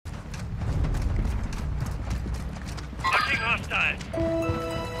hostile.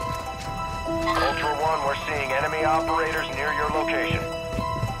 Ultra One, we're seeing enemy operators near your location.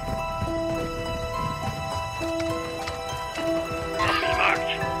 Enemy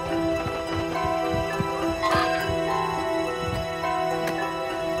marked.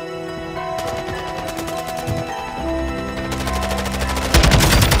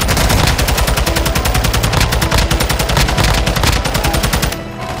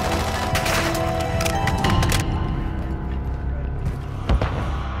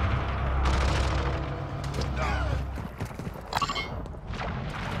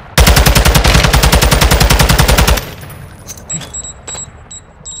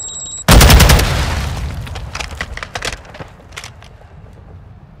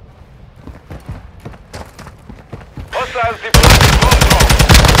 Hostiles deploying control.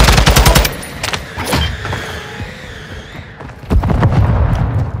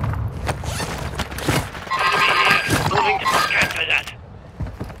 Enemy here. Moving to cancel that.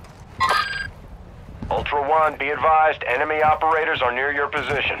 Ultra One, be advised, enemy operators are near your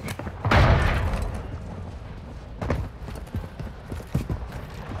position.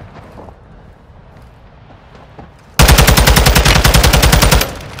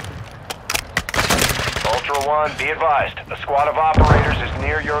 Ultra One, be advised, a squad of operators is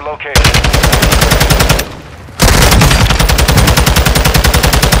near your location.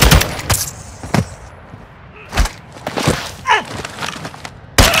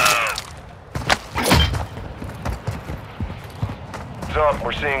 Heads up,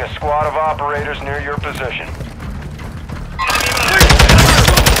 we're seeing a squad of operators near your position.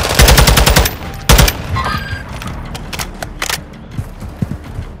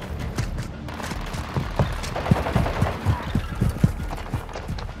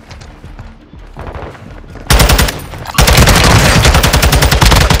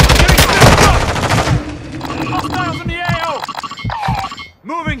 Hostiles in the AO!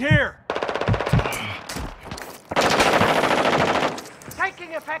 Moving here!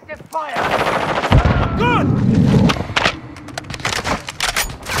 Taking effective fire! Good!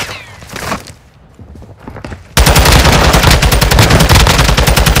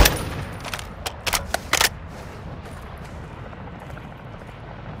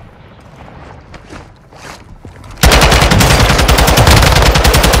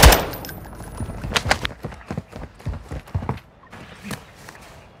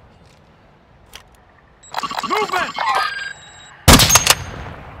 Movement!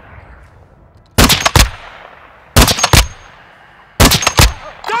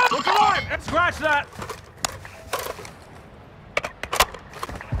 Look alive! And scratch that!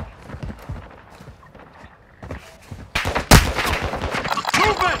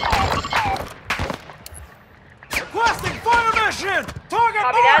 Movement! Requesting fire mission! Target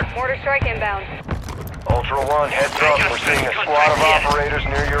Copy marked! that. Mortar strike inbound. Ultra One, heads up, we're seeing a squad of operators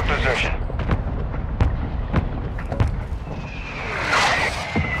near your position.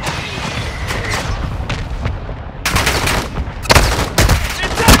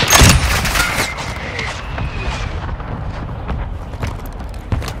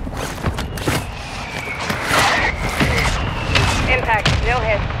 Impact. No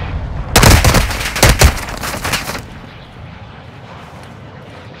hits.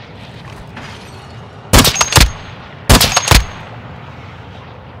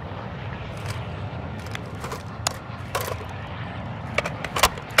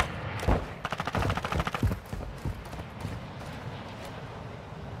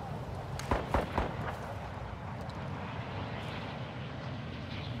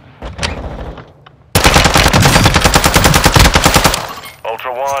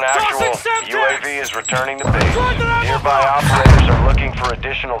 Ultra One, actual. Tossing Semtex! UAV is returning to base. Throwing the ammo Nearby box! operators are looking for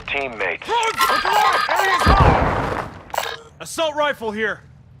additional teammates. Look alive! Area's hot! Assault rifle here.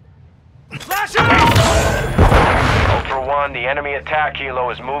 Flash out! Ultra One, the enemy attack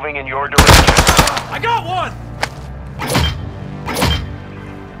helo is moving in your direction. I got one!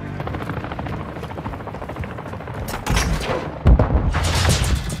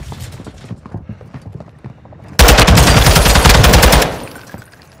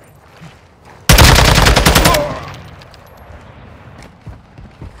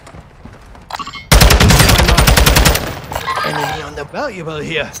 Enemy on the valuable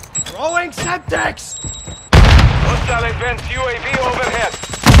here. Throwing Semtex! Hostile advanced UAV overhead.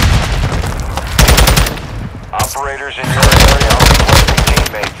 Operators in your area are requesting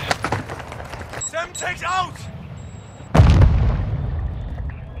teammates. Semtex out!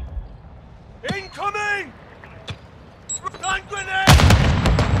 Incoming! Stun grenade!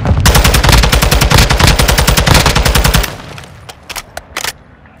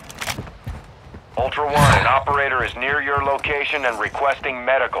 Ultra One, an operator is near your location and requesting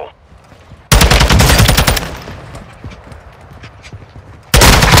medical.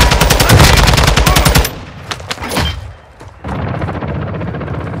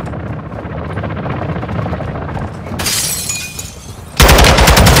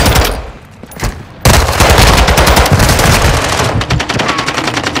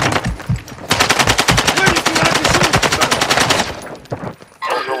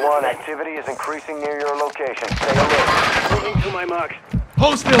 Activity is increasing near your location. Stay alert. Moving to my mark.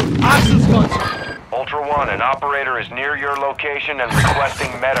 Hostile Axel sponsor. Ultra One, an operator is near your location and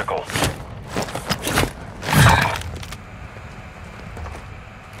requesting medical.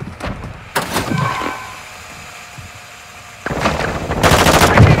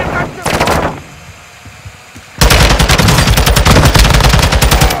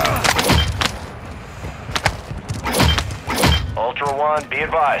 Ultra One, be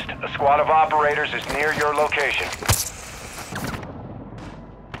advised. A squad of operators is near your location.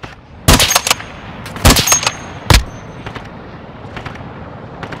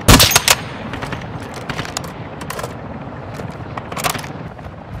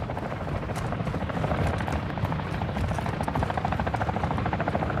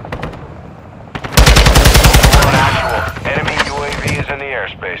 On actual, enemy UAV is in the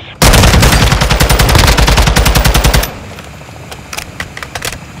airspace.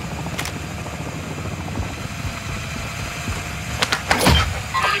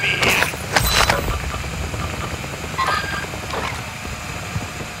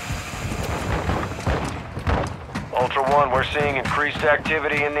 Ultra One, we're seeing increased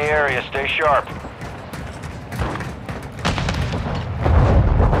activity in the area. Stay sharp.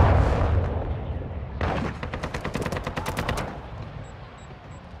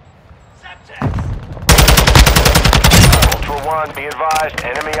 Ultra One, be advised,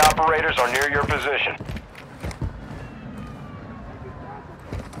 enemy operators are near your position.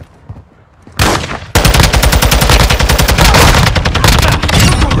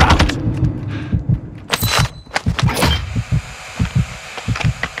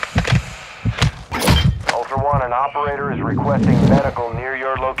 An operator is requesting medical near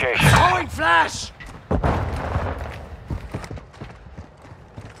your location. Throwing flash!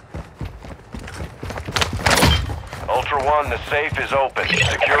 Ultra One, the safe is open.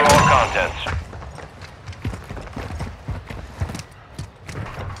 Secure all contents.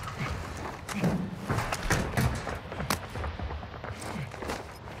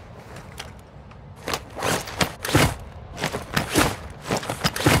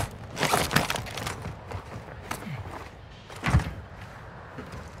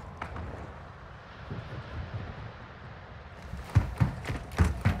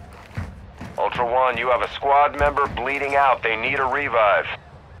 Ultra One, you have a squad member bleeding out. They need a revive.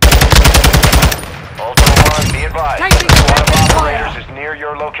 Ultra One, be advised. Taking A squad of effective operators fire. is near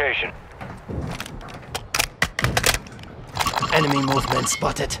your location. Enemy movement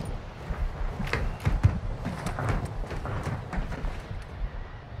spotted.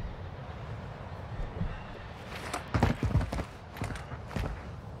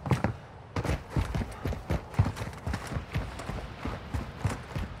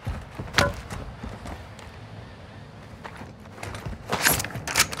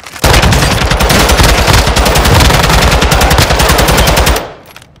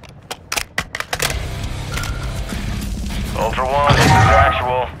 Ultra One, this is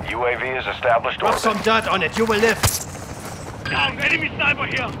actual. UAV is established Drop orbit. some dirt on it, you will live. Down, enemy sniper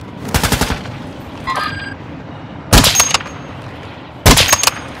here.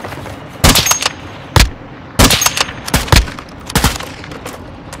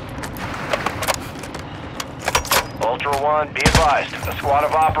 Ultra One, be advised. A squad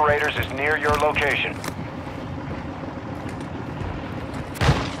of operators is near your location.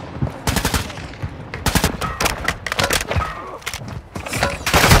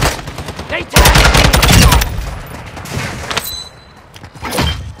 They tag!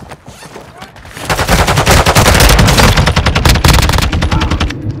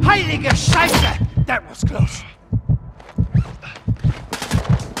 Heilige Scheiße! That was close.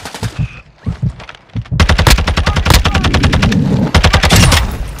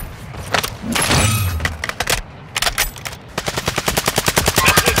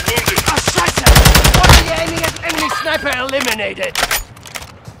 Ah, Scheiße! What are you aiming at? Enemy sniper eliminated!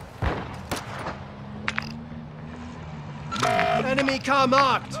 Enemy car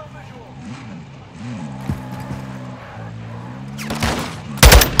marked!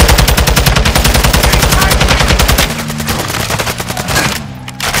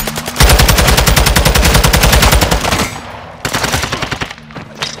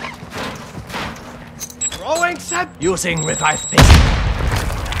 Throwing set. Using revive pistol.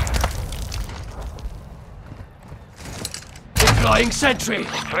 Deploying sentry.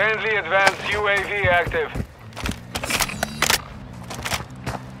 Friendly advanced UAV active.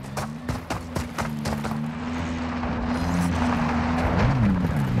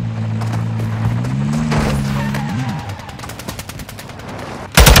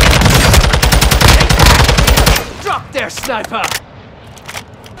 Drop there, sniper.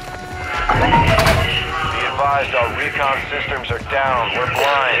 Be advised, our recon systems are down. We're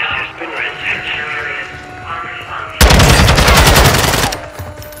blind.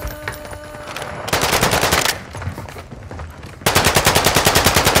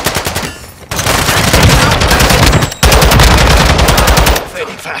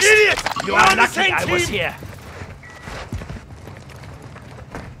 Fading fast. Idiot! You We're are on the lucky same I was team. here.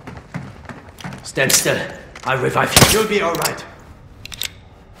 Stand still. I'll revive you. You'll be all right.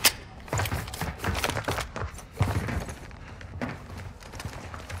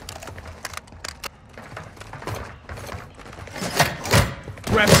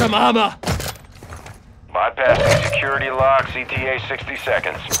 Grab some armor. Bypassing security locks, ETA 60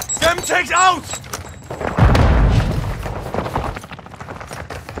 seconds. DMZ out!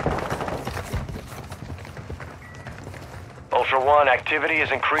 Ultra One, activity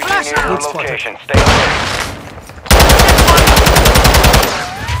is increasing Flash near your out! location. Stay alert.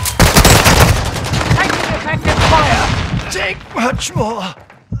 Taking effective fire. Take much more.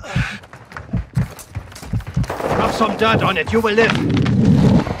 Rub some dirt on it. You will live.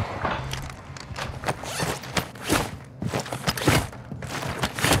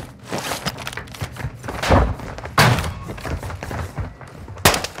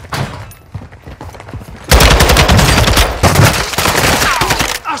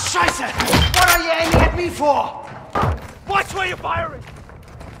 Ah, Scheiße! What are you aiming at me for? Watch where you're firing!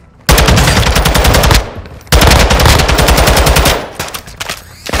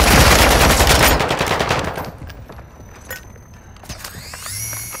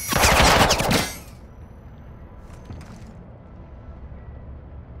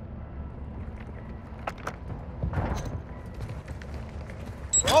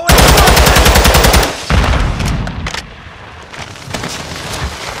 Come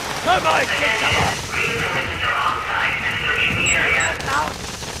on,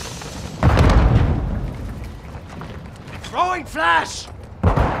 throwing flash!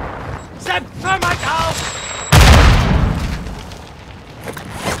 Set thermite out!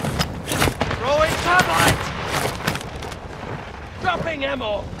 Throwing thermite! Dropping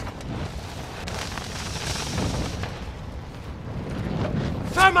ammo!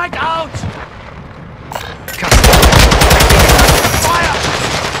 Thermite out! Fire!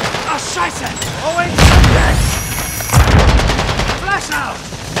 Ah, Scheiße! Throwing thermite! Flash out!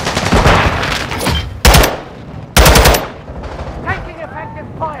 Taking effective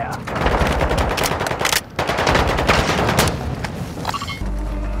fire!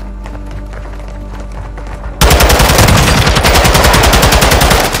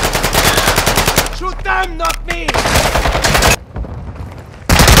 Shoot them, not me!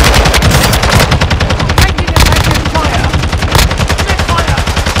 Taking effective fire! Spit fire!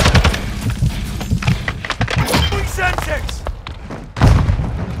 Doing Sensex!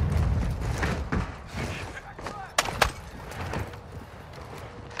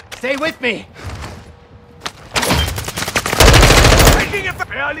 Stay with me! Taking it,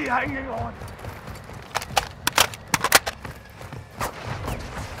 barely hanging on.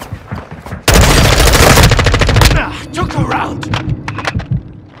 Ah, took a round!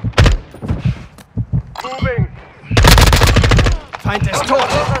 Moving. Find this torch!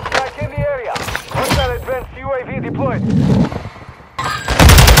 Back in the area. Hostile advanced UAV deployed.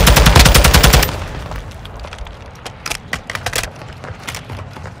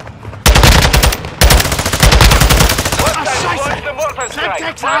 Ah, Scheiße!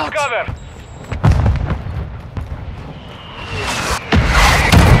 Semtex out! Cover.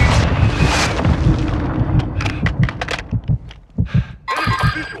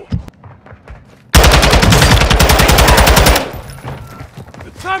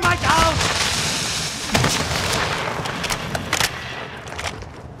 Thermite out!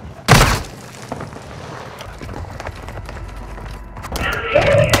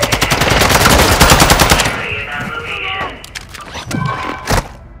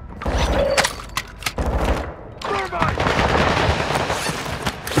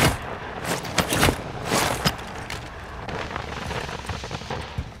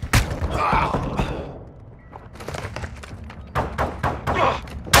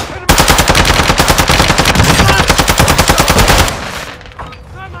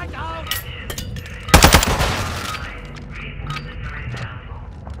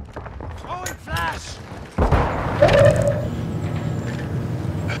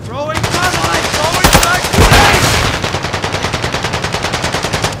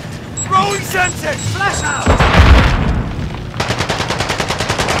 Sensing! Flash out!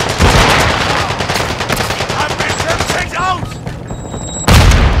 I've been Semtex out!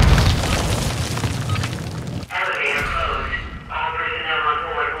 Elevator closed. All personnel on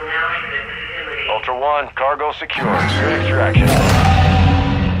board will now exit the facility. Ultra One, cargo secure. Good extraction.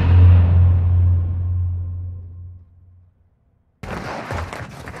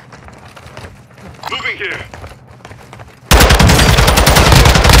 Moving here.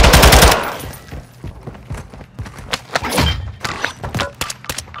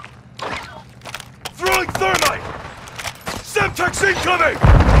 Throwing thermite! Semtex incoming!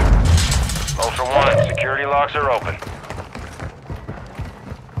 Ultra One, security locks are open.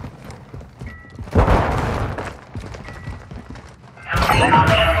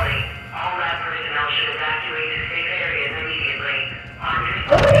 Elevator shortly. All lab personnel should evacuate to safe areas immediately. Armed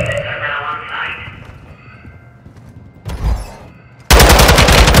response units are now on site.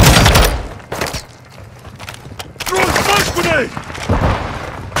 Throwing flash grenade!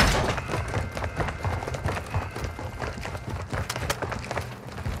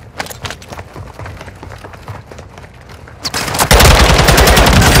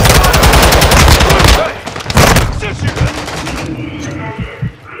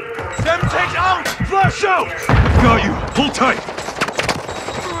 Semtex out! Flash out! Got you. Hold tight.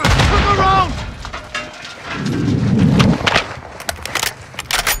 Turn around!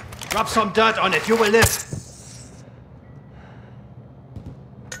 Drop some dirt on it, you will live.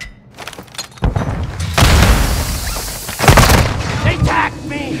 They tagged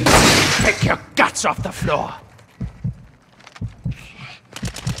me! Pick your guts off the floor!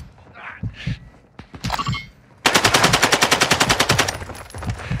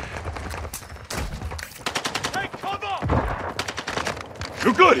 Hey, cover!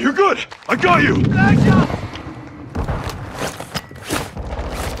 You're good, you're good! I got you! Ah!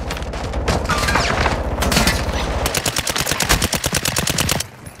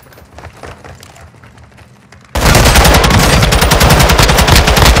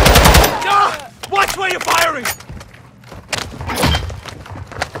 Watch where you're firing!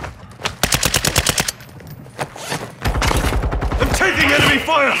 I'm taking enemy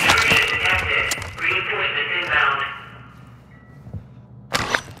fire! Detected. Reinforcements inbound.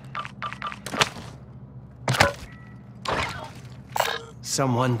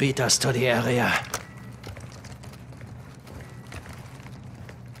 Someone beat us to the area.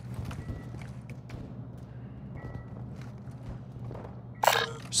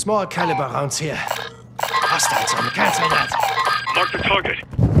 Small caliber rounds here. Hostiles on, cancel that. Mark the target.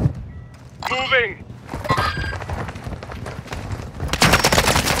 Moving!